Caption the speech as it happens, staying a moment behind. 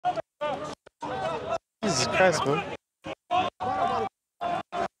Jesus Christ, man.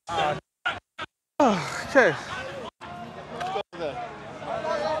 Oh, okay.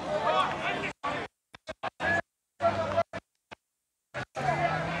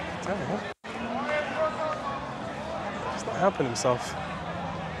 He's not helping himself.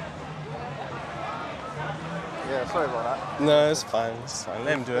 Yeah, sorry about that. No, it's fine. It's fine.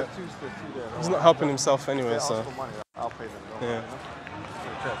 Let him do it. He's not helping himself anyway, so. Ask for money, I'll pay them. Yeah.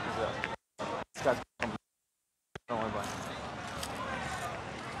 This guy's coming. Don't worry about it.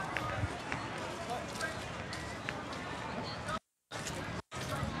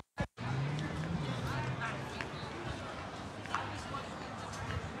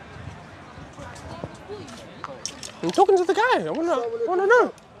 I'm talking to the guy. I wanna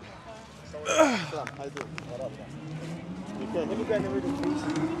know.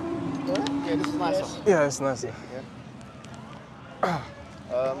 Yeah, this is nicer. Yeah, it's nicer.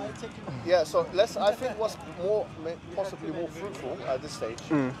 Yeah, so I think what's possibly more fruitful at this stage,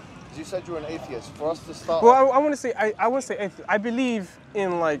 is you said you're an atheist. For us to start. Well, I want to say I wouldn't say atheist. I believe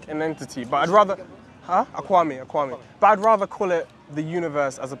in like an entity, but I'd rather, Akwame. But I'd rather call it the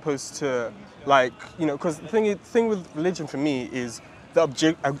universe as opposed to like, you know, because the thing with religion for me is the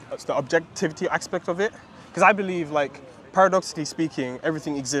objectivity aspect of it. Because I believe, like, paradoxically speaking,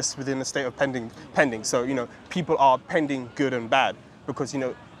 everything exists within a state of pending. So, you know, people are pending good and bad because, you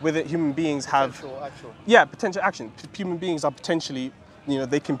know, with it, human beings have potential action. Human beings are potentially, you know,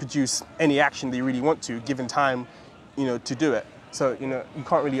 they can produce any action they really want to, given time, you know, to do it. So, you know, you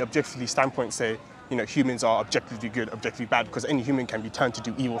can't really objectively standpoint say, you know, humans are objectively good, objectively bad, because any human can be turned to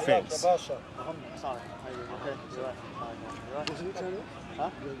do evil things.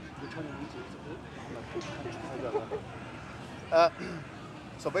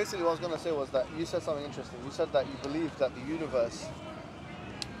 So basically what I was going to say was that you said something interesting. You said that you believe that the universe,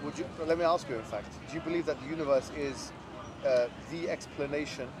 let me ask you in fact, do you believe that the universe is the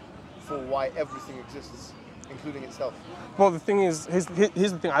explanation for why everything exists, including itself? Well, the thing is, here's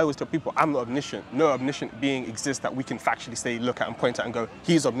the thing I always tell people, I'm not omniscient. No omniscient being exists that we can factually say, look at and point at and go,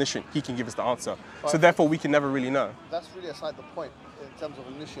 he's omniscient, he can give us the answer. So therefore we can never really know. That's really aside the point in terms of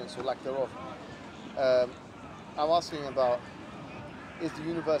omniscience or lack thereof. I'm asking about, is the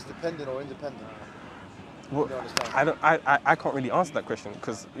universe dependent or independent? Well, I can't really answer that question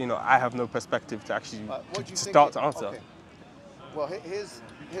because, you know, I have no perspective to actually start to answer. Okay. Well, here's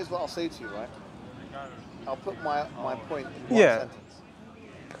what I'll say to you, right? I'll put my point in one sentence.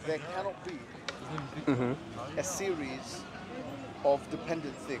 There cannot be a series of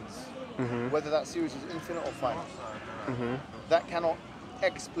dependent things, whether that series is infinite or finite. That cannot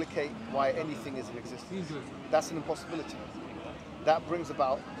explicate why anything is in existence. That's an impossibility. That brings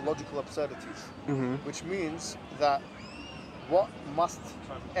about logical absurdities, which means that what must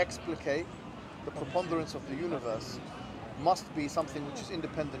explicate the preponderance of the universe must be something which is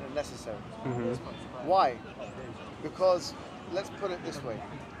independent and necessary. Why? Because, let's put it this way,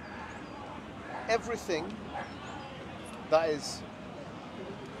 everything that is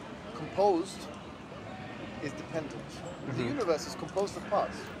composed is dependent. The universe is composed of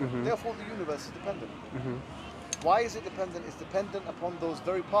parts, therefore the universe is dependent. Why is it dependent? It's dependent upon those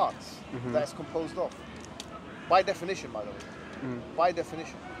very parts that it's composed of. By definition, by the way. By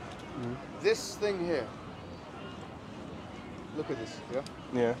definition. This thing here, look at this,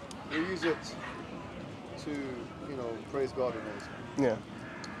 Yeah. We use it to, you know, praise God and everything. Yeah.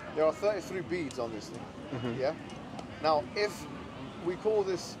 There are 33 beads on this thing, yeah? Now, if we call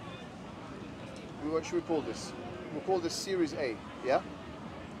this, what should we call this? We'll call this Series A, yeah?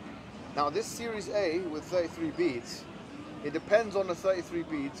 Now, this Series A with 33 beads, it depends on the 33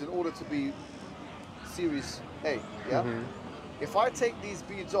 beads in order to be Series A, yeah? If I take these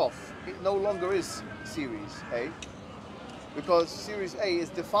beads off, it no longer is Series A, because Series A is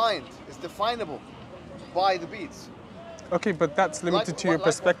defined, it's definable by the beads. Okay, but that's limited to your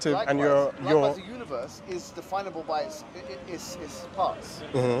perspective and your... Likewise, the universe is definable by its parts.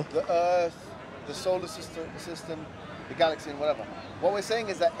 The Earth, the solar system, the galaxy, and whatever. What we're saying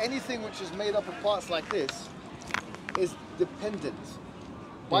is that anything which is made up of parts like this is dependent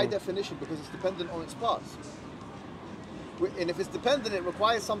by definition, because it's dependent on its parts. And if it's dependent, it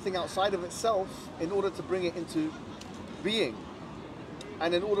requires something outside of itself in order to bring it into being,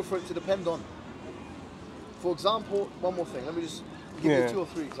 and in order for it to depend on. For example, one more thing, let me just give you 2 or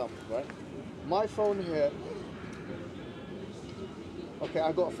 3 examples, right? My phone here, okay,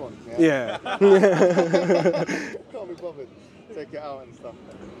 I got a phone. Yeah. Can't be bothered, take it out and stuff,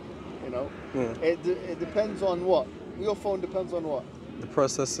 you know? It depends on what? Your phone depends on what? The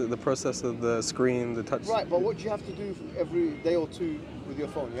process of the screen, the touch. Right, but what do you have to do every day or two with your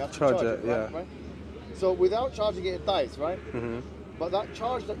phone? You have to charge it, right? So without charging it, it dies, right? But that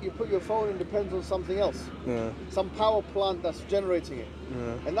charge that you put your phone in depends on something else. Some power plant that's generating it.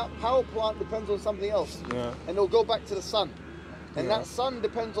 And that power plant depends on something else. And it'll go back to the sun. And that sun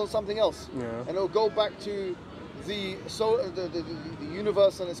depends on something else. And it'll go back to the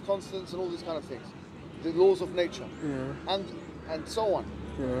universe and its constants and all these kind of things. The laws of nature. And so on.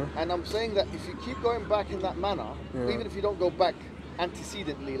 And I'm saying that if you keep going back in that manner, even if you don't go back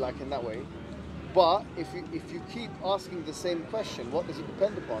antecedently like in that way, but if you keep asking the same question, what does it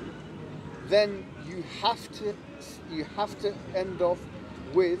depend upon? Then you have to end off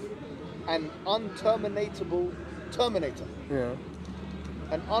with an unterminatable terminator.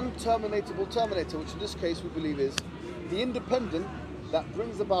 An unterminatable terminator, which in this case we believe is the independent that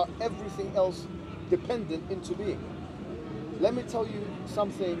brings about everything else dependent into being. Let me tell you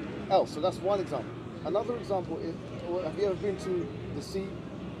something else. So that's one example. Another example is, have you ever been to the sea?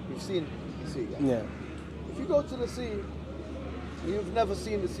 You've seen the sea, yeah? If you go to the sea, you've never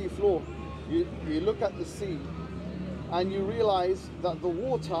seen the sea floor. You look at the sea and you realize that the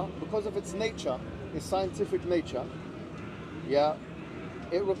water, because of its nature, its scientific nature,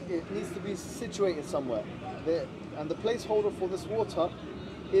 it needs to be situated somewhere. And the placeholder for this water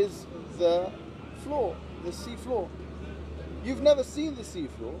is the floor, the sea floor. You've never seen the sea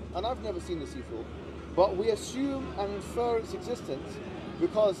floor, and I've never seen the sea floor, but we assume and infer its existence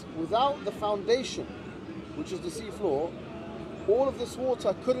because without the foundation, which is the sea floor, all of this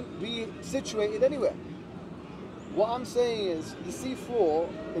water couldn't be situated anywhere. What I'm saying is the sea floor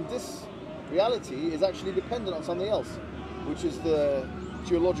in this reality is actually dependent on something else, which is the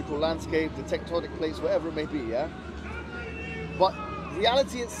geological landscape, the tectonic plates, whatever it may be, yeah? But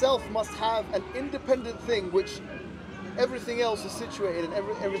reality itself must have an independent thing which everything else is situated and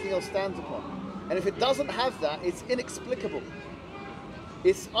everything else stands upon. And if it doesn't have that, it's inexplicable.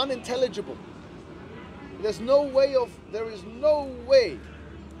 It's unintelligible. There is no way,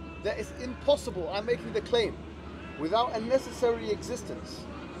 that it's impossible, I'm making the claim, without a necessary existence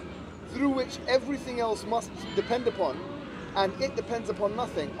through which everything else must depend upon, and it depends upon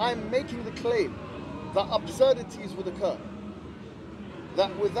nothing. I'm making the claim that absurdities would occur.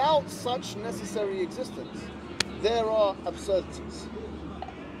 That without such necessary existence, there are absurdities.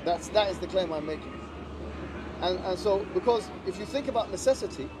 That is the claim I'm making. And so, because if you think about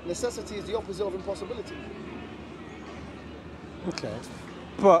necessity, necessity is the opposite of impossibility. Okay.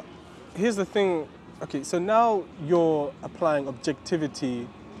 But here's the thing. Okay, so now you're applying objectivity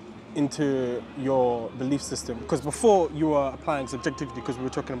into your belief system. Because before you were applying subjectivity because we were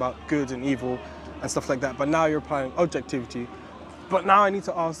talking about good and evil and stuff like that. But now you're applying objectivity. But now I need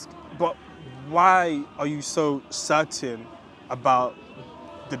to ask, but why are you so certain about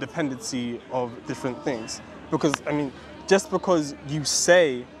the dependency of different things? Because, I mean, just because you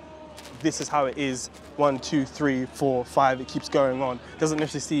say this is how it is, 1, 2, 3, 4, 5, it keeps going on, doesn't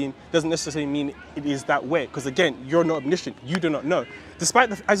necessarily mean it is that way. Because again, you're not omniscient, you do not know.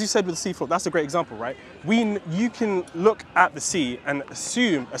 Despite, as you said with the seafloor, that's a great example, right? You can look at the sea and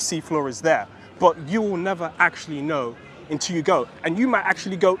assume a seafloor is there, but you will never actually know until you go. And you might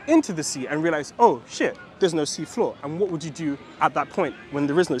actually go into the sea and realize, oh shit, there's no sea floor. And what would you do at that point when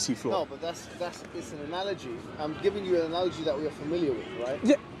there is no sea floor? No, but it's an analogy. I'm giving you an analogy that we are familiar with, right?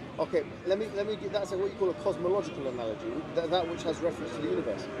 Yeah. Okay, let me give that's what you call a cosmological analogy, that which has reference to the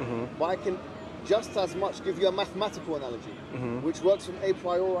universe. But I can just as much give you a mathematical analogy, which works from a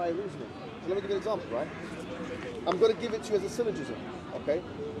priori reasoning. So let me give you an example, right? I'm going to give it to you as a syllogism, okay?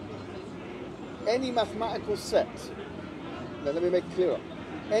 Any mathematical set, now let me make it clearer.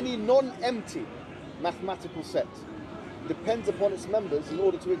 Any non-empty mathematical set depends upon its members in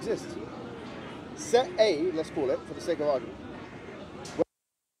order to exist. Set A, let's call it, for the sake of argument,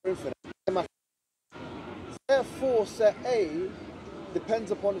 infinite. Therefore, set A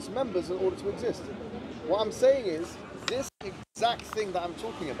depends upon its members in order to exist. What I'm saying is, this exact thing that I'm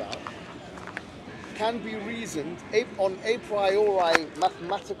talking about can be reasoned on a priori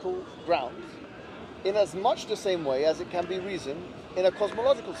mathematical grounds in as much the same way as it can be reasoned in a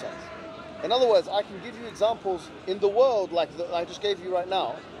cosmological sense. In other words, I can give you examples in the world like I just gave you right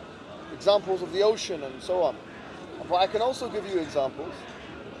now, examples of the ocean and so on. But I can also give you examples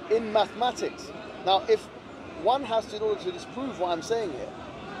in mathematics. Now, if one has to, in order to disprove what I'm saying here,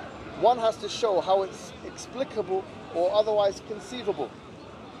 one has to show how it's explicable or otherwise conceivable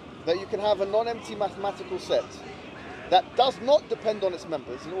that you can have a non-empty mathematical set that does not depend on its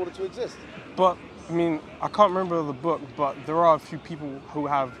members in order to exist. But, I mean, I can't remember the book, but there are a few people who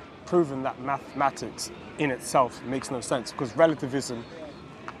have proven that mathematics in itself makes no sense, because relativism,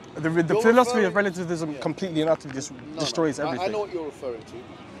 the philosophy of relativism completely and utterly destroys everything. I know what you're referring to.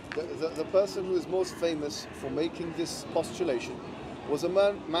 The person who is most famous for making this postulation was a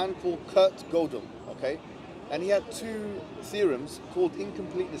man called Kurt Gödel, okay? And he had two theorems called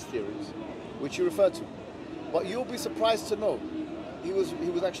incompleteness theorems, which he referred to. But you'll be surprised to know, he was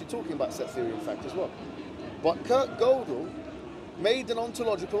actually talking about set theory, in fact, as well. But Kurt Gödel made an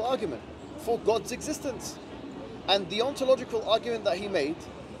ontological argument for God's existence. And the ontological argument that he made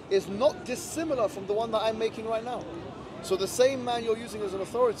is not dissimilar from the one that I'm making right now. So the same man you're using as an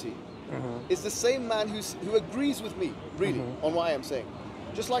authority is the same man who agrees with me, really, on what I am saying.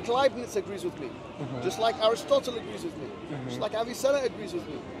 Just like Leibniz agrees with me, just like Aristotle agrees with me, just like Avicenna agrees with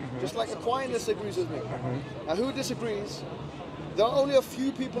me, just like Aquinas agrees with me. And who disagrees? There are only a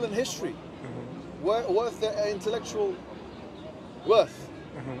few people in history worth their intellectual worth,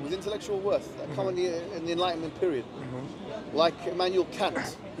 with intellectual worth that come in the Enlightenment period. Like Immanuel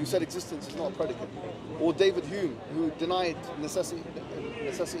Kant, who said existence is not a predicate, or David Hume, who denied necessity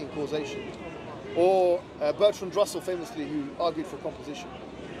and causation, or Bertrand Russell, famously, who argued for composition,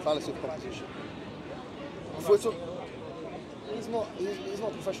 fallacy of composition. He's not a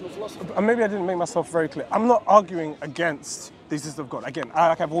professional philosopher. And maybe I didn't make myself very clear. I'm not arguing against the existence of God. Again,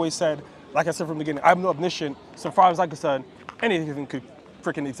 like I've always said, like I said from the beginning, I'm not omniscient. So far as I'm concerned, anything could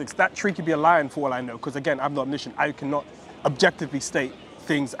freaking exist. That tree could be a lion for all I know, because again, I'm not omniscient. I cannot objectively state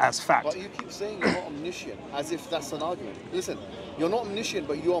things as fact. But you keep saying you're not omniscient, as if that's an argument. Listen, you're not omniscient,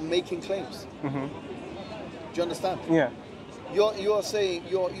 but you are making claims. Do you understand? Yeah. You're saying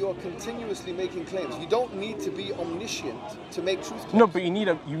you're continuously making claims. You don't need to be omniscient to make truth claims. No, but you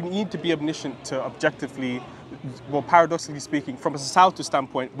need to be omniscient to objectively, well, paradoxically speaking, from a societal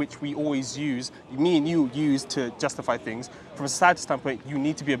standpoint, which we always use, me and you use to justify things. From a societal standpoint, you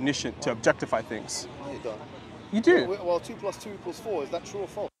need to be omniscient to objectify things. You don't. You do. Well, 2 + 2 = 4. Is that true or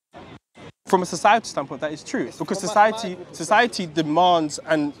false? From a societal standpoint, that is true. It's because from society demands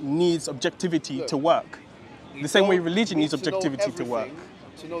and needs objectivity to work. The same way religion needs objectivity to work.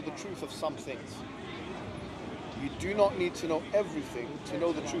 To know the truth of some things. You do not need to know everything to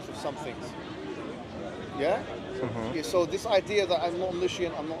know the truth of some things. Yeah? Yeah, so this idea that I'm not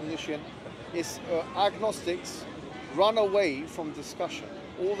omniscient, is agnostics run away from discussion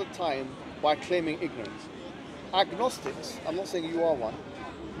all the time by claiming ignorance. Agnostics, I'm not saying you are one,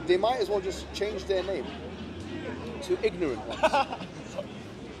 they might as well just change their name to ignorant ones.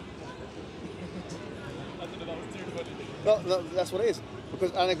 No, that's what it is.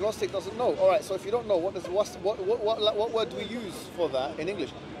 Because an agnostic doesn't know. All right, so if you don't know, what word do we use for that in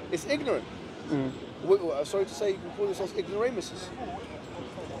English? It's ignorant. Sorry to say, you can call yourselves ignoramuses.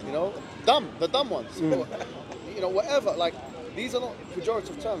 You know, dumb, the dumb ones. You know, whatever. Like, these are not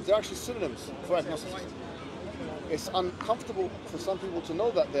pejorative terms. They're actually synonyms for agnosticism. It's uncomfortable for some people to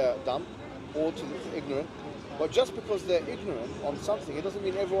know that they're dumb or to be ignorant. But just because they're ignorant on something, it doesn't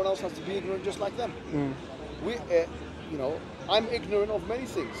mean everyone else has to be ignorant just like them. You know, I'm ignorant of many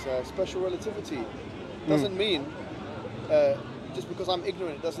things. Special relativity doesn't mean, just because I'm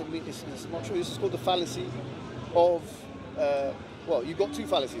ignorant, it doesn't mean it's not true. This is called the fallacy of, well, you've got two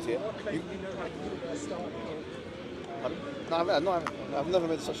fallacies here. I've never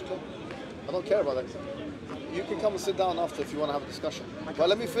made such a claim. I don't care about that. You can come and sit down after if you want to have a discussion. But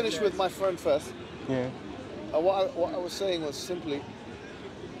let me finish with my friend first. Yeah. What I was saying was simply,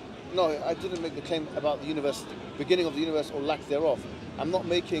 no, I didn't make the claim about the universe, beginning of the universe or lack thereof. I'm not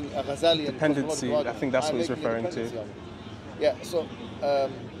making a Ghazalian dependency. I think that's what he's referring to. Yeah. So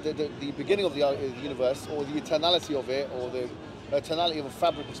the beginning of the universe, or the eternality of it, or the eternality of a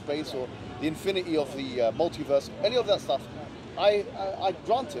fabric of space, or the infinity of the multiverse, any of that stuff, I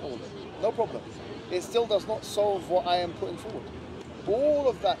grant it all. No problem. It still does not solve what I am putting forward. All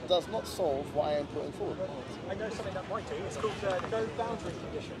of that does not solve what I am putting forward. I know something that might do. It's called no boundary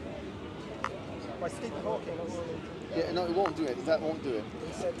condition. By Stephen Hawking. Yeah, no, it won't do it. That won't do it.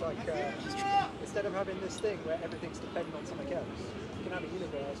 He said, like, instead of having this thing where everything's dependent on something else, you can have a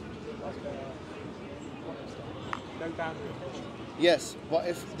universe which is like no boundary condition. Yes, but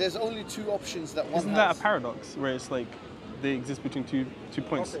if there's only two options that one Isn't that a paradox where it's like they exist between two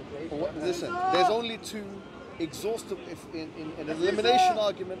points? Listen, there's only two exhaustive, in an elimination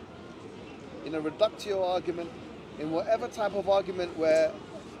argument, in a reductio argument, in whatever type of argument where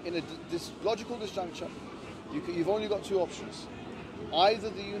in a logical disjuncture, you've only got two options. Either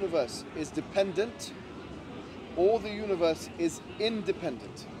the universe is dependent or the universe is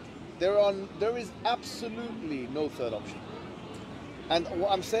independent. There is absolutely no third option. And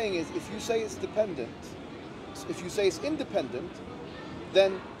what I'm saying is, if you say it's dependent, if you say it's independent,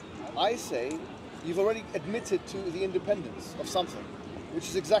 then I say you've already admitted to the independence of something, which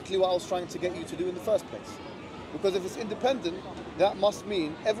is exactly what I was trying to get you to do in the first place. Because if it's independent, that must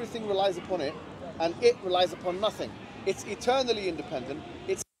mean everything relies upon it, and it relies upon nothing. It's eternally independent.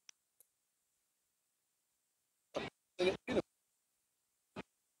 It's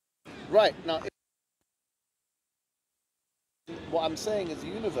right now. What I'm saying is the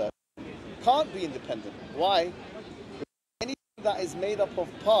universe can't be independent. Why? Anything that is made up of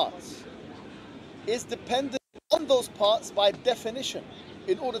parts is dependent on those parts by definition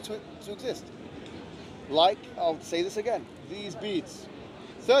in order to exist. Like, I'll say this again, these beads,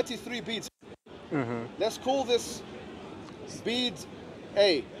 33 beads. Let's call this bead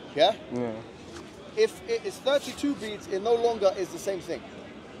A, yeah? If it is 32 beads, it no longer is the same thing.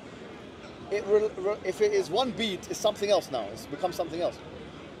 If it is one bead, it's something else now. It's become something else.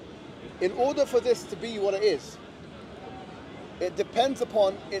 In order for this to be what it is, it depends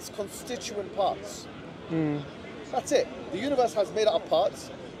upon its constituent parts. That's it. The universe has made out of parts.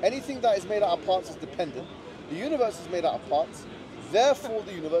 Anything that is made out of parts is dependent. The universe is made out of parts. Therefore,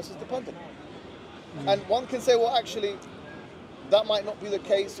 the universe is dependent. And one can say, well, actually, that might not be the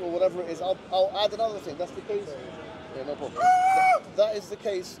case or whatever it is. I'll add another thing. That's the case. Yeah, no problem. That is the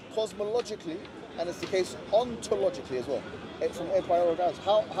case cosmologically, and it's the case ontologically as well. From a priori grounds.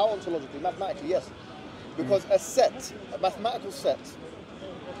 How ontologically? Mathematically, yes. Because a mathematical set,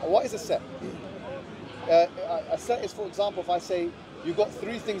 what is a set? A set is, for example, if I say you've got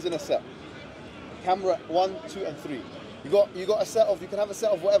 3 things in a set. Camera 1, 2, and 3. You got a set of, you can have a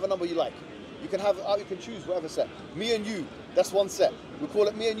set of whatever number you like. You can choose whatever set. Me and you, that's one set. We call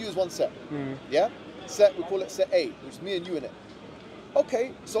it me and you is one set. Yeah? Set, we call it set A, which is me and you in it.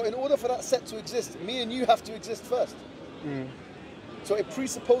 Okay, so in order for that set to exist, me and you have to exist first. So it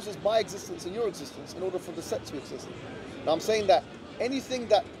presupposes my existence and your existence in order for the set to exist. Now I'm saying that anything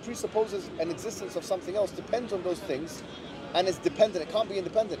that presupposes an existence of something else depends on those things and is dependent. It can't be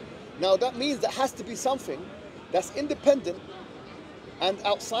independent. Now that means there has to be something that's independent and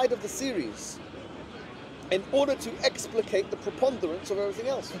outside of the series in order to explicate the preponderance of everything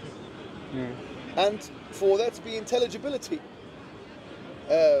else. And for there to be intelligibility,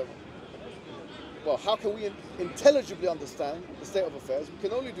 well, how can we intelligibly understand the state of affairs? We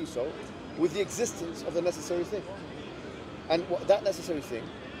can only do so with the existence of the necessary thing. And that necessary thing,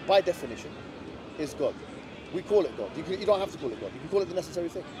 by definition, is God. We call it God. You don't have to call it God. You can call it the necessary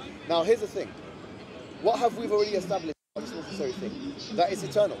thing. Now, here's the thing. What have we already established about this necessary thing? That it's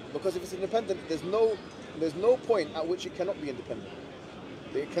eternal. Because if it's independent, there's no point at which it cannot be independent.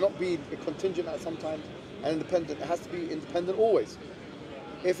 It cannot be contingent at some times and independent. It has to be independent always.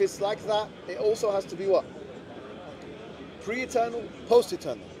 If it's like that, it also has to be what? Pre-eternal,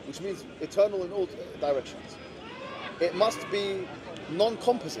 post-eternal, which means eternal in all directions. It must be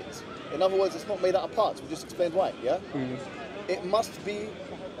non-composite. In other words, it's not made out of parts. We just explained why, yeah? It must be,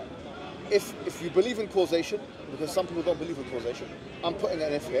 if you believe in causation, because some people don't believe in causation, I'm putting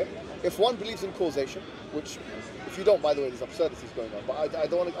an if here. If one believes in causation, which, if you don't, by the way, there's absurdities going on, but I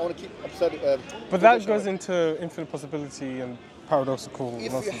don't want to keep absurd. But that goes into infinite possibility and paradoxical.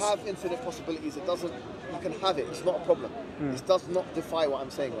 If nonsense. you have infinite possibilities, you can have it. It's not a problem. It does not defy what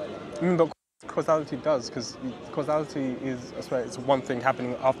I'm saying right now. But causality does, because causality is, I swear, it's one thing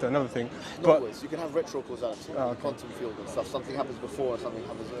happening after another thing. No, always. You can have retro causality, quantum field and stuff. Something happens before, something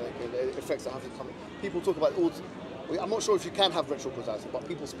happens, effects that have to come. People talk about all. I'm not sure if you can have retro causality, but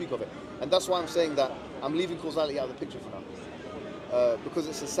people speak of it, and that's why I'm saying that I'm leaving causality out of the picture for now, because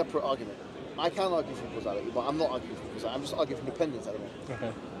it's a separate argument. I can argue for causality, but I'm not arguing for causality. I'm just arguing for dependence at the moment.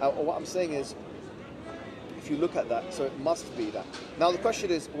 Okay. What I'm saying is, if you look at that, so it must be that. Now the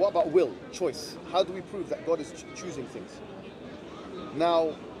question is, what about will, choice? How do we prove that God is choosing things?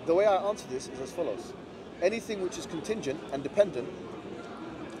 Now, the way I answer this is as follows. Anything which is contingent and dependent,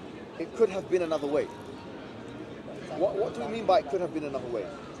 it could have been another way. What do we mean by it could have been another way?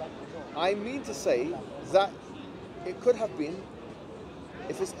 I mean to say that it could have been,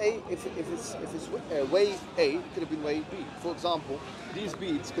 if it's way A, it could have been way B. For example, these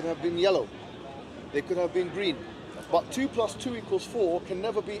beads could have been yellow. They could have been green. But 2 + 2 = 4 can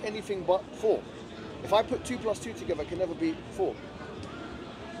never be anything but 4. If I put 2 + 2 together, it can never be 4.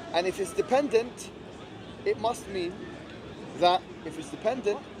 And if it's dependent, it must mean that if it's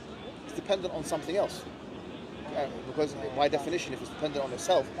dependent on something else. Because by definition, if it's dependent on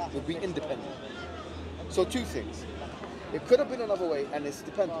itself, it would be independent. So 2 things. It could have been another way and it's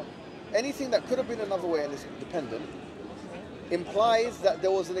dependent. Anything that could have been another way and is dependent implies that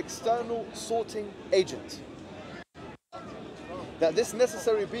there was an external sorting agent. That this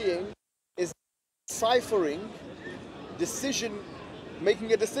necessary being is deciphering,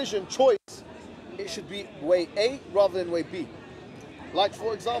 making a decision, choice. It should be way A rather than way B. Like,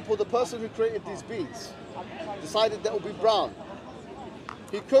 for example, the person who created these beads decided that would be brown.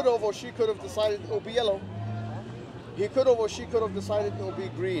 He could have or she could have decided it will be yellow. He could have or she could have decided it will be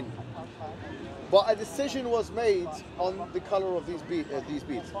green. But a decision was made on the color of these beads.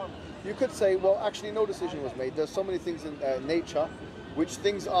 You could say, well, actually no decision was made. There's so many things in nature which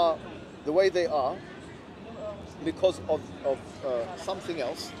things are the way they are because of something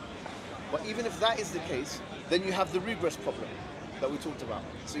else. But even if that is the case, then you have the regress problem that we talked about.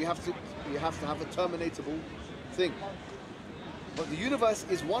 So you have to have a terminatable thing. But the universe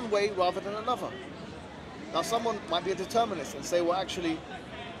is one way rather than another. Now someone might be a determinist and say, well, actually,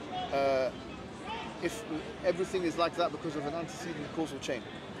 if everything is like that because of an antecedent causal chain,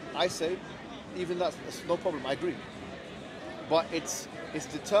 I say, even that's no problem. I agree. But it's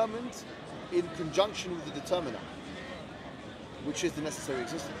determined in conjunction with the determiner, which is the necessary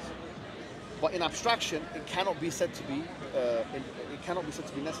existence. But in abstraction, it cannot be said to be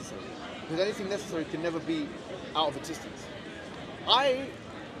necessary, because anything necessary can never be out of existence.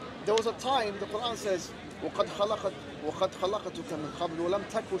 There was a time the Quran says, وَقَدْ خَلَقَتُكَ مِنْ قَبْلُ وَلَمْ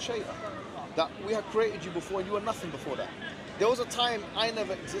تَكُ شَيْئًا, that we had created you before and you were nothing before that. There was a time I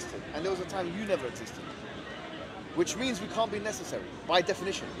never existed, and there was a time you never existed. Which means we can't be necessary, by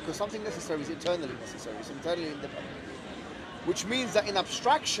definition, because something necessary is eternally necessary, it's eternally independent. Which means that in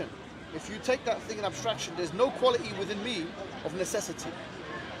abstraction, if you take that thing in abstraction, there's no quality within me of necessity.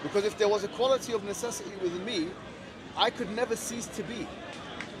 Because if there was a quality of necessity within me, I could never cease to be.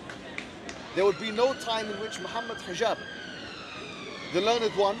 There would be no time in which Mohammed hijab, the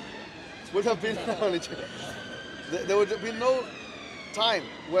learned one, would have been there would have been no time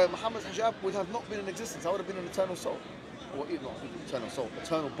where Muhammad's hijab would have not been in existence. I would have been an eternal soul. Or not eternal soul,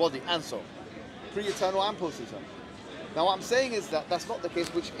 eternal body and soul. Pre-eternal and post-eternal. Now what I'm saying is that that's not the case,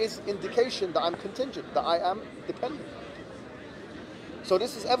 which is indication that I'm contingent, that I am dependent. So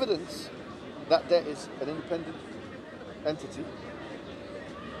this is evidence that there is an independent entity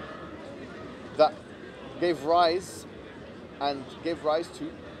that gave rise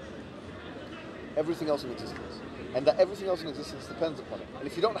to everything else in existence, and that everything else in existence depends upon it. And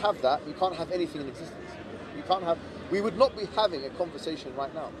if you don't have that, you can't have anything in existence. We would not be having a conversation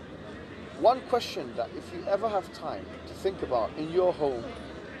right now. One question that if you ever have time to think about in your home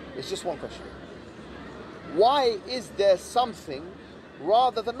is just one question. Why is there something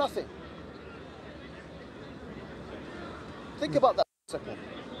rather than nothing? Think about that for a second.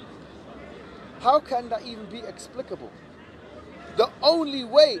 How can that even be explicable? The only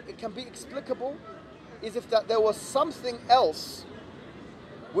way it can be explicable is if that there was something else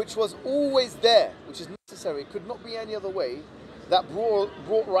which was always there, which is necessary, it could not be any other way, that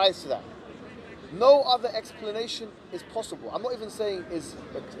brought rise to that. No other explanation is possible. I'm not even saying is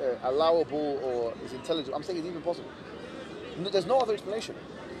allowable or is intelligible. I'm saying it's even possible. There's no other explanation.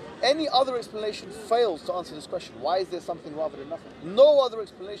 Any other explanation fails to answer this question. Why is there something rather than nothing? No other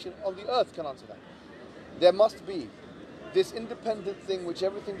explanation on the earth can answer that. There must be this independent thing which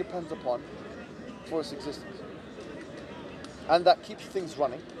everything depends upon for its existence. And that keeps things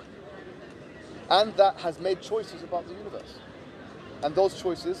running. And that has made choices about the universe. And those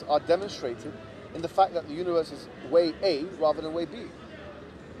choices are demonstrated in the fact that the universe is way A rather than way B.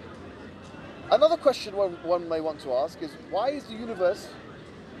 Another question one may want to ask is, why is the universe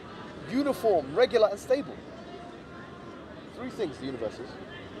uniform, regular and stable? Three things the universe is.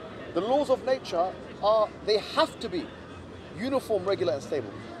 The laws of nature they have to be uniform, regular and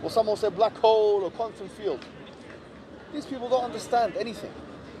stable. Or someone will say black hole or quantum field. These people don't understand anything,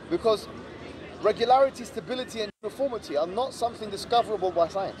 because regularity, stability and uniformity are not something discoverable by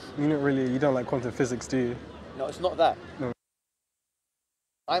science. You don't like quantum physics, do you? No, it's not that. No.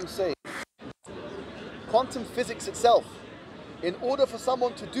 I'm saying quantum physics itself, in order for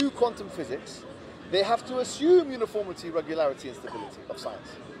someone to do quantum physics, they have to assume uniformity, regularity and stability of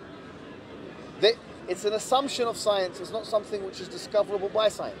science. It's an assumption of science, it's not something which is discoverable by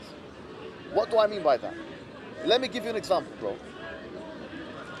science. What do I mean by that? Let me give you an example, bro.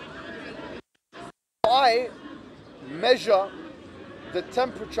 I measure the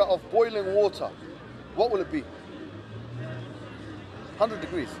temperature of boiling water, what will it be? 100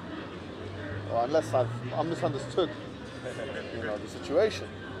 degrees. Well, unless I'm misunderstood, the situation.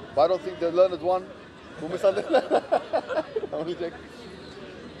 But I don't think the learned one will misunderstand.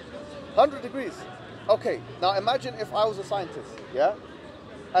 100 degrees. Okay, now imagine if I was a scientist, yeah?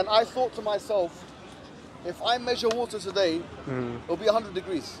 And I thought to myself, if I measure water today, it'll be 100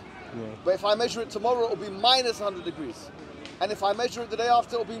 degrees. Yeah. But if I measure it tomorrow, it'll be minus 100 degrees. And if I measure it the day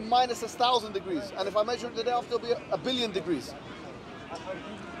after, it'll be minus 1,000 degrees. And if I measure it the day after, it'll be a billion degrees.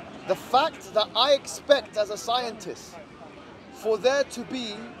 The fact that I expect as a scientist for there to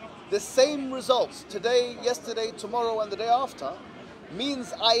be the same results today, yesterday, tomorrow, and the day after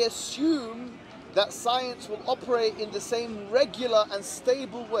means I assume that science will operate in the same regular and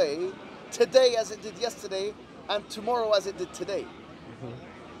stable way today as it did yesterday and tomorrow as it did today.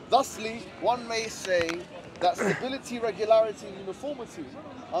 Thusly, one may say that stability, regularity, and uniformity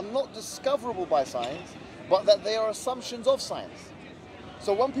are not discoverable by science, but that they are assumptions of science.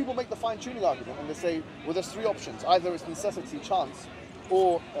 So when people make the fine-tuning argument and they say, well, there's three options, either it's necessity, chance,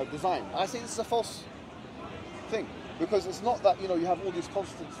 or design, I say this is a false thing, because it's not that, you know, you have all these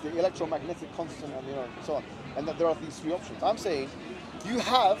constants, the electromagnetic constant and, you know, so on, and that there are these three options. I'm saying you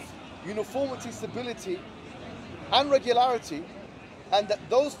have uniformity, stability, and regularity, and that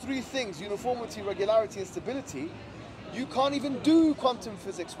those three things, uniformity, regularity, and stability, you can't even do quantum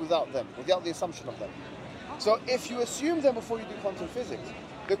physics without them, without the assumption of them. So if you assume them before you do quantum physics,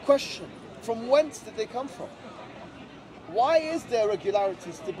 the question, from whence did they come from? Why is there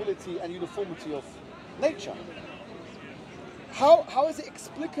regularity, stability, and uniformity of nature? How is it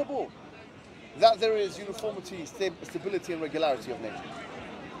explicable that there is uniformity, stability, and regularity of nature?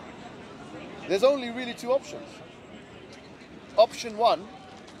 There's only really two options. Option one,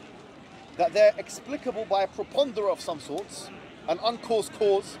 that they're explicable by a prepondera of some sorts, an uncaused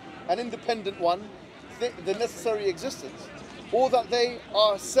cause, an independent one, the necessary existence, or that they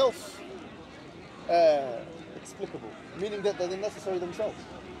are self-explicable, meaning that they're necessary themselves.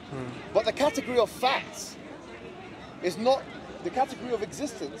 But the category of facts is not, the category of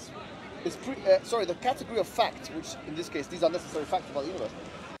existence is, the category of fact, which in this case, these are necessary facts about the universe,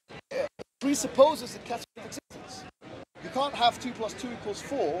 presupposes the category of existence. You can't have 2 + 2 =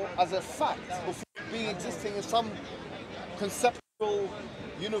 4 as a fact before being existing in some conceptual,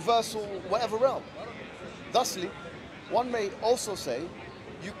 universal, whatever realm. Thusly, one may also say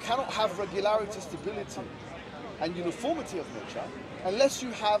you cannot have regularity, stability, and uniformity of nature unless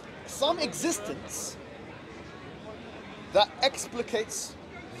you have some existence that explicates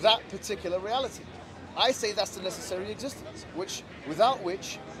that particular reality. I say that's the necessary existence, without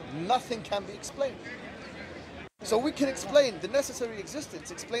which nothing can be explained. So we can explain, the necessary existence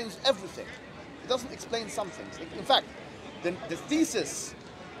explains everything. It doesn't explain some things. In fact, the thesis,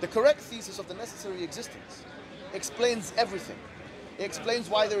 the correct thesis of the necessary existence explains everything. It explains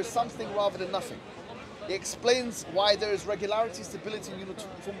why there is something rather than nothing. It explains why there is regularity, stability, and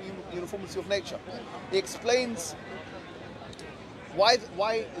uniformity of nature. It explains why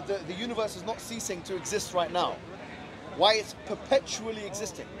the universe is not ceasing to exist right now. Why it's perpetually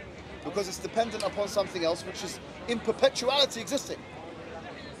existing. Because it's dependent upon something else which is in perpetuality existing.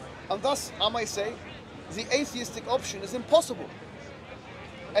 And thus, I might say, the atheistic option is impossible.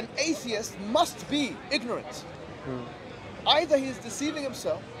 An atheist must be ignorant. Either he is deceiving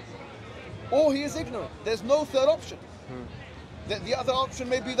himself or he is ignorant. There's no third option. The other option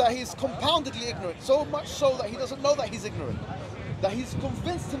may be that he's compoundedly ignorant, so much so that he doesn't know that he's ignorant, that he's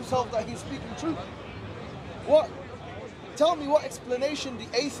convinced himself that he's speaking truth. Tell me what explanation the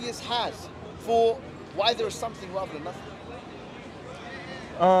atheist has for why there is something rather than nothing.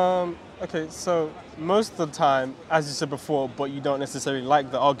 Okay, so most of the time, as you said before, but you don't necessarily like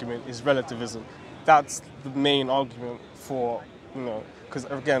the argument, is relativism. That's the main argument for, you know, because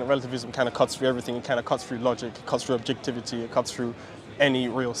again, relativism kind of cuts through everything. It kind of cuts through logic, it cuts through objectivity, it cuts through any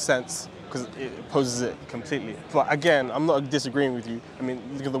real sense, because it opposes it completely. But again, I'm not disagreeing with you. I mean,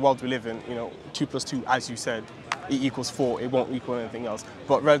 look at the world we live in, you know, 2 + 2, as you said, it equals 4, it won't equal anything else.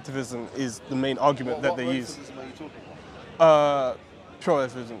 But relativism is the main argument that they use. What relativism are you talking about? Pure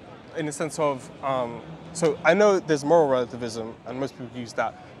relativism, in the sense of, so I know there's moral relativism, and most people use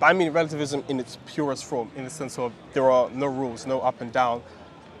that, but I mean relativism in its purest form, in the sense of there are no rules, no up and down,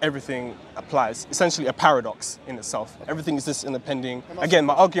 everything applies. Essentially a paradox in itself. Everything is just independent. Again,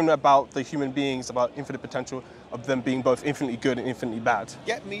 my argument about the human beings, about infinite potential, of them being both infinitely good and infinitely bad.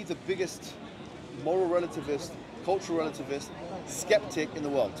 Get me the biggest moral relativist, cultural relativist, skeptic in the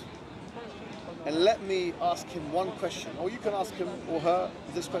world. And let me ask him one question, or you can ask him or her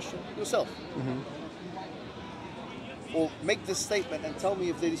this question yourself. Or make this statement and tell me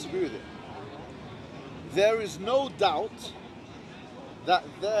if they disagree with it. There is no doubt that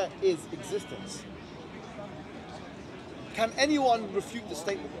there is existence. Can anyone refute the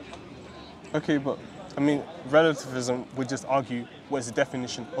statement? Okay, but I mean, relativism would just argue what is the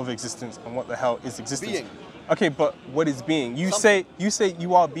definition of existence and what the hell is existence. Being. Okay, but what is being? You say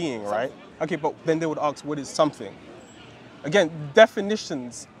you are being, right? Okay, but then they would ask, what is something? Again,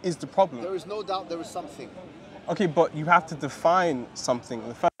 definitions is the problem. There is no doubt there is something. Okay, but you have to define something in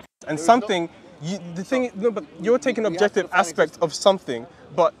the first place. And something, but you're taking an objective aspect of something,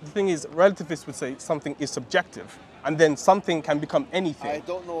 but the thing is, relativists would say something is subjective. and then something can become anything. I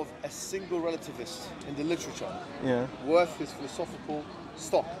don't know of a single relativist in the literature Yeah. worth his philosophical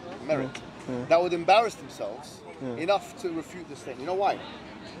stock, merit, that would embarrass themselves enough to refute the statement. You know why?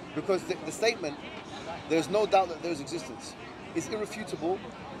 Because the statement, there's no doubt that there is existence, is irrefutable.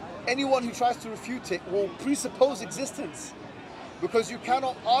 Anyone who tries to refute it will presuppose existence, because you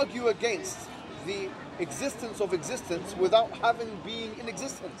cannot argue against the existence of existence without having being in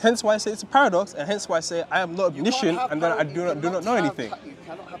existence. Hence why I say it's a paradox, and hence why I say I am not omniscient, and then I do not know anything. You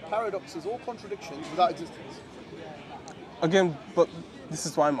cannot have paradoxes or contradictions without existence. Again, but this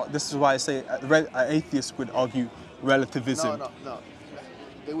is why I say an atheist would argue relativism. No,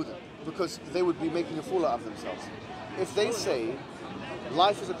 they wouldn't, because they would be making a fool out of themselves. If they say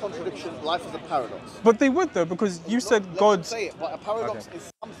life is a contradiction, life is a paradox. But they would though, because you said God. Say it, but a paradox is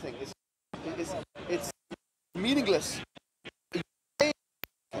something. It's meaningless. This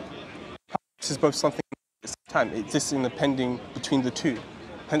is both something at the same time. It's just independent between the two.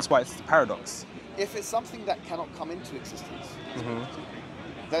 Hence why it's a paradox. If it's something that cannot come into existence,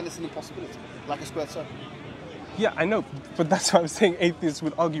 then it's an impossibility, like a squared circle. Yeah, I know, but that's why I'm saying atheists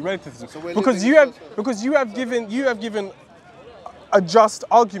would argue relativism. So we're because you have given a just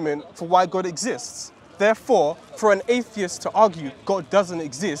argument for why God exists. Therefore, for an atheist to argue God doesn't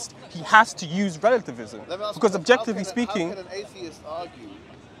exist, he has to use relativism. Because objectively speaking, how can an atheist argue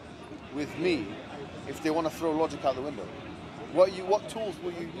with me if they want to throw logic out the window? What tools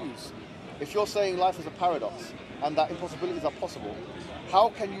will you use? If you're saying life is a paradox and that impossibilities are possible, how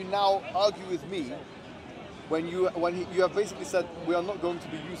can you now argue with me when you have basically said we are not going to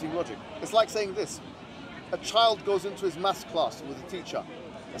be using logic? It's like saying this: a child goes into his maths class with a teacher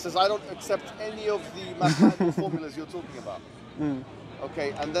and says, I don't accept any of the mathematical formulas you're talking about.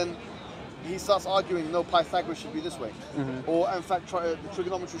 Okay, and then he starts arguing, no, Pythagoras should be this way, or in fact the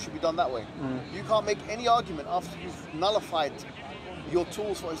trigonometry should be done that way. You can't make any argument after you've nullified your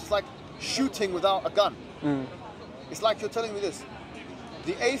tools for it. It's like shooting without a gun. It's like you're telling me this: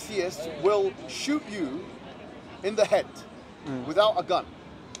 the atheist will shoot you in the head without a gun.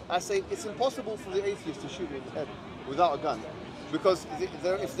 I say it's impossible for the atheist to shoot me in the head without a gun, because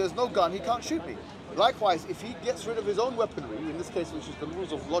if there's no gun, he can't shoot me. Likewise, if he gets rid of his own weaponry, in this case which is the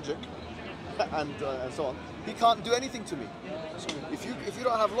rules of logic and so on, he can't do anything to me. So if you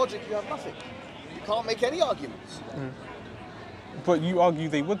don't have logic, you have nothing. You can't make any arguments. But you argue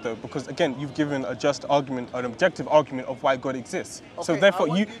they would though, because again, you've given a just argument, an objective argument of why God exists. Okay, so therefore, I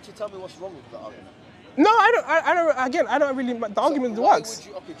want you to tell me what's wrong with the argument. No, I don't. Again, I don't really. The argument works. Do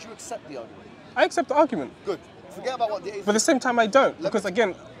you accept the argument? I accept the argument. Good. Forget about what the atheist. But at the same time, I don't, because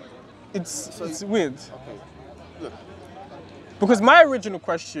again, it's weird. Okay. Look. Because my original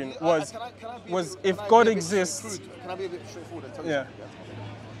question was, if God exists. Can I be a bit straightforward and tell you Yeah. something?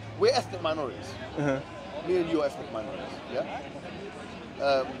 We're ethnic minorities. Me and you are ethnic minorities.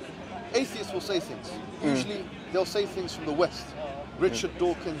 Yeah. Atheists will say things. Usually, they'll say things from the West. Richard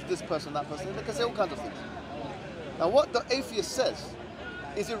Dawkins, this person, that person. They can say all kinds of things. Now, what the atheist says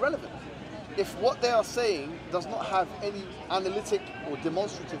is irrelevant if what they are saying does not have any analytic or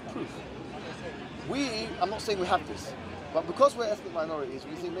demonstrative proof. I'm not saying we have this, but because we're ethnic minorities,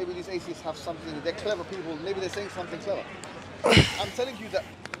 we think maybe these atheists have something, they're clever people, maybe they're saying something clever. I'm telling you that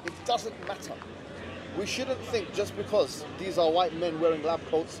it doesn't matter. We shouldn't think just because these are white men wearing lab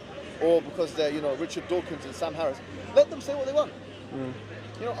coats, or because they're, Richard Dawkins and Sam Harris. Let them say what they want.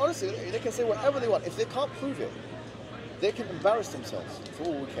 Honestly, they can say whatever they want. If they can't prove it, they can embarrass themselves for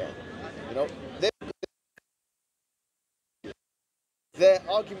all we care. Their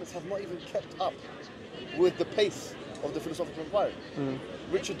arguments have not even kept up with the pace of the philosophical inquiry.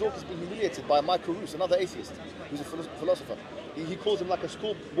 Richard Dawkins has been humiliated by Michael Roos, another atheist, who's a philosopher. He calls him like a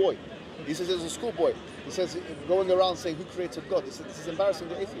schoolboy. He says there's a schoolboy. He says, going around saying, who created God? He said, this is embarrassing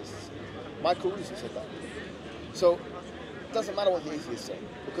the atheists. Michael Roos said that. So, it doesn't matter what the atheists say,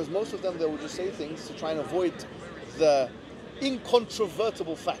 because most of them, they will just say things to try and avoid the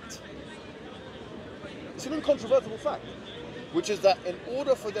incontrovertible fact. It's an incontrovertible fact, which is that in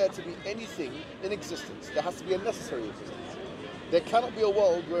order for there to be anything in existence, there has to be a necessary existence. There cannot be a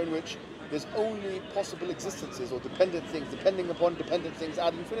world in which there's only possible existences or dependent things, depending upon dependent things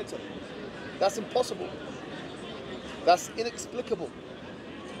ad infinitum. That's impossible. That's inexplicable.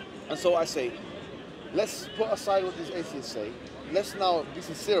 And so I say, let's put aside what these atheists say. Let's now be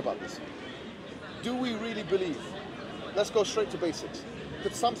sincere about this. Do we really believe? Let's go straight to basics.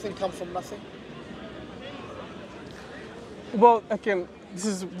 Could something come from nothing? Well, again,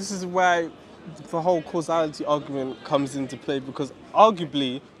 this is why the whole causality argument comes into play, because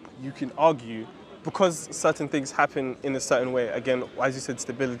arguably you can argue because certain things happen in a certain way. Again, as you said,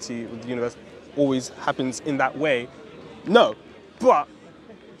 stability with the universe. always happens in that way? No. But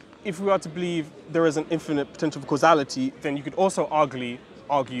if we are to believe there is an infinite potential for causality, then you could also argue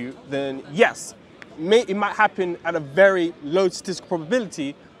then yes, it might happen at a very low statistical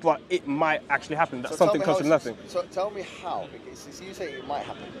probability, but it might actually happen. That something comes from nothing. So tell me how. So you say it might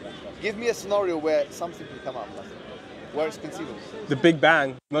happen. Give me a scenario where something can come out of nothing, where it's conceivable. The Big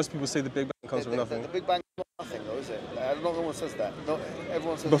Bang. Most people say the Big Bang comes from nothing. The Big Bang is not nothing, though, is it? Not everyone says that. Not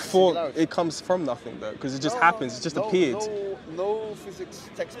everyone says before it comes from nothing, though, because it just happens. It just appeared. No physics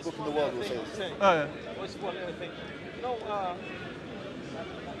textbook in the world will say this. Oh, yeah. What's one other thing?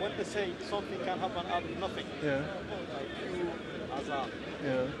 When they say something can happen out of nothing, yeah. like you as a,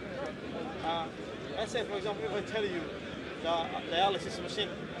 yeah. Let's say, for example, if I tell you the dialysis machine,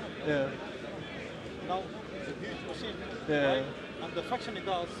 yeah. Now it's a huge machine, yeah. right? And the function it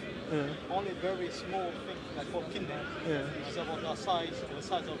does, only very small thing, like for kidney, which is about the size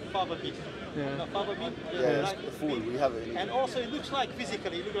of fava bean. Yeah. The fava bean, yeah, the fool, we have it. And also it looks like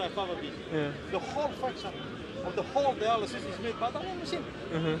physically, it looks like fava bean. Yeah. The whole function of the whole dialysis is made by that one machine.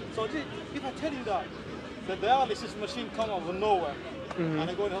 So if I tell you that the dialysis machine come out of nowhere, and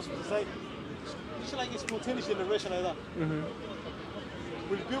I go in the hospital and say, it's like a spontaneous generation like that.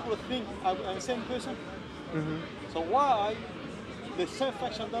 Will people think I'm the same person? So why the same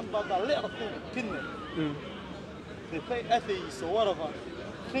function done by the little thing, kidney, they play atheists or whatever,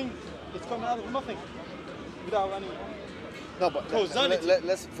 think it's coming out of nothing without any. No, but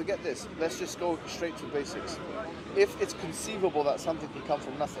let's forget this. Let's just go straight to basics. If it's conceivable that something can come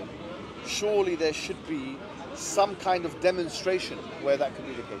from nothing, surely there should be some kind of demonstration where that could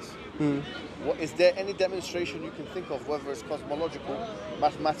be the case. Is there any demonstration you can think of, whether it's cosmological,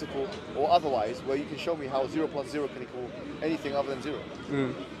 mathematical, or otherwise, where you can show me how 0 plus 0 can equal anything other than 0?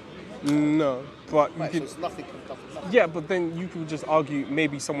 No, but right, so nothing can come from nothing. Yeah, but then you could just argue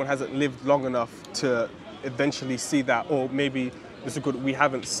maybe someone hasn't lived long enough to eventually see that, or maybe we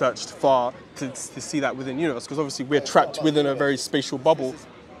haven't searched far to see that within the universe, because obviously we're trapped within a very spatial bubble.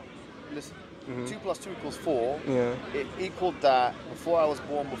 Listen, 2 plus 2 equals 4. Yeah. It equaled that before I was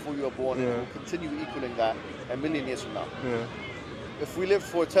born, before you were born, and it will continue equaling that a million years from now. Yeah. If we lived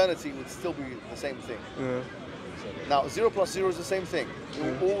for eternity, it would still be the same thing. Yeah. Now, 0 plus 0 is the same thing.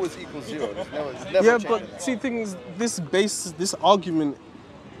 It will always equal 0. It's never yeah, but see, things, this argument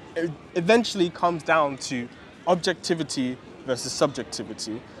eventually comes down to objectivity versus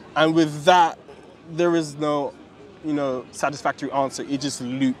subjectivity, and with that, there is no, satisfactory answer. It just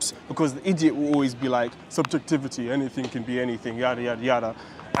loops, because the idiot will always be like, subjectivity, anything can be anything, yada yada yada,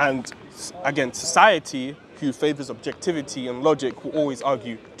 and again, society, who favors objectivity and logic, will always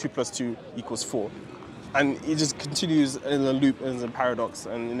argue 2 plus 2 equals 4. And it just continues in a loop and a paradox,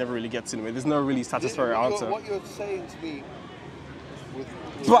 and it never really gets anywhere. There's no really satisfactory answer. What you're saying to me,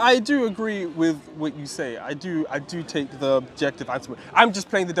 but I do agree with what you say. I do take the objective answer. I'm just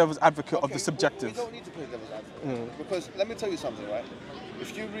playing the devil's advocate of the subjective. We don't need to play devil's advocate, because let me tell you something, right?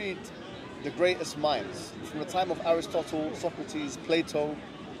 If you read the greatest minds from the time of Aristotle, Socrates, Plato,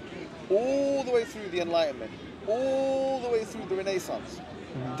 all the way through the Enlightenment, all the way through the Renaissance,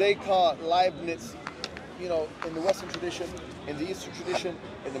 Descartes, Leibniz, in the Western tradition, in the Eastern tradition,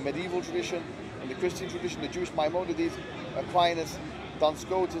 in the medieval tradition, in the Christian tradition, the Jewish Maimonides, Aquinas, Duns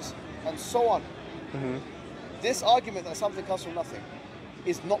Scotus, and so on. This argument that something comes from nothing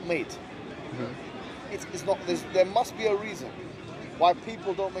is not made. It's not. There must be a reason why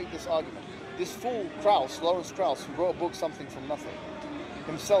people don't make this argument. This fool Krauss, Lawrence Krauss, who wrote a book, Something from Nothing,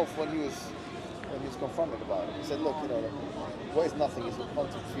 himself, when he was confronted about it, he said, look, what is nothing is a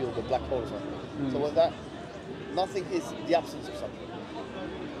quantum field, a black hole or something. So with that, nothing is the absence of something.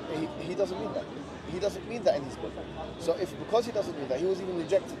 He doesn't mean that. He doesn't mean that in his book. So because he doesn't mean that, he was even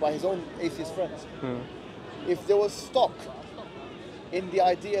rejected by his own atheist friends. If there was stock in the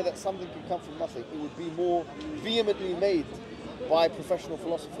idea that something can come from nothing, it would be more vehemently made by professional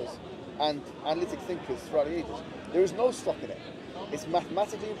philosophers and analytic thinkers throughout the ages. There is no stock in it. It's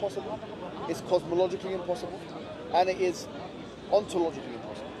mathematically impossible, it's cosmologically impossible, and it is ontologically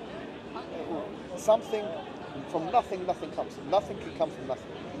impossible. Something from nothing comes. Nothing can come from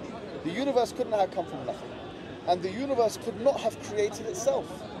nothing. The universe couldn't have come from nothing, and the universe could not have created itself,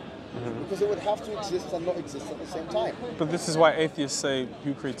 because it would have to exist and not exist at the same time. But this is why atheists say,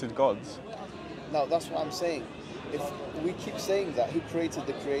 who created gods? No, that's what I'm saying. If we keep saying that, who created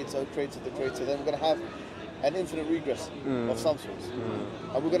the creator, then we're going to have an infinite regress of some sorts.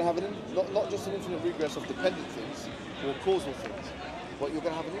 And we're going to have not just an infinite regress of dependent things or causal things, but you're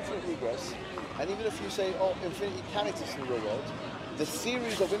going to have an infinite regress. And even if you say, infinity can exist in the real world, the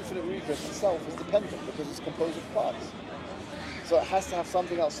series of infinite regress itself is dependent because it's composed of parts. So it has to have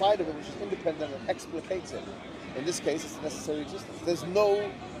something outside of it which is independent and explicates it. In this case, it's the necessary existence. There's no,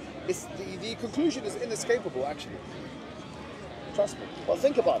 the conclusion is inescapable, actually. Trust me. Well,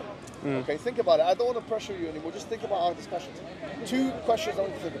 think about it. Okay, think about it. I don't want to pressure you anymore. Just think about our discussions. 2 questions I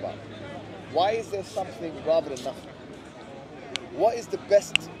want you to think about. Why is there something rather than nothing? What is the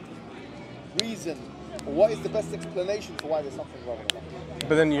best reason, or what is the best explanation for why there's something rather than nothing?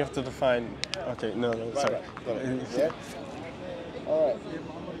 But then you have to define. Okay, no, sorry. Right. Got it. Yeah? All right.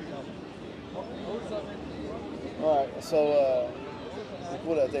 All right. So we'll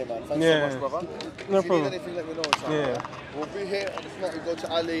call it a day, man. Thanks so much, brother. No if you problem. need anything, let me know. Inshallah. We'll be here, and if not, we go to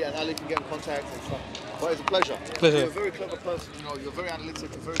Ali, and Ali can get in contact and stuff. But it's a pleasure. You're a very clever person. You know, you're very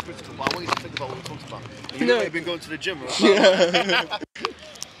analytic, you're very critical. But I want you to think about what we talked about. You know, you've been going to the gym, right? Yeah.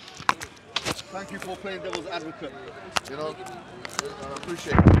 Thank you for playing devil's advocate. You know, I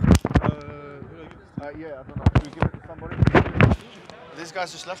appreciate it. Yeah, I don't know. Can we give it to somebody? These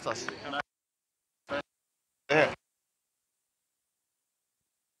guys just left us. Yeah.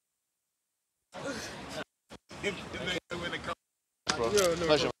 Bro.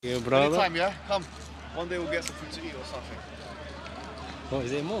 Pleasure. Yeah, brother. Anytime, yeah? Come. One day we'll get some food to eat or something. Oh,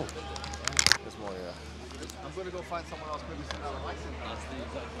 is there more? There's more, yeah. I'm going to go find someone else. Maybe some other license.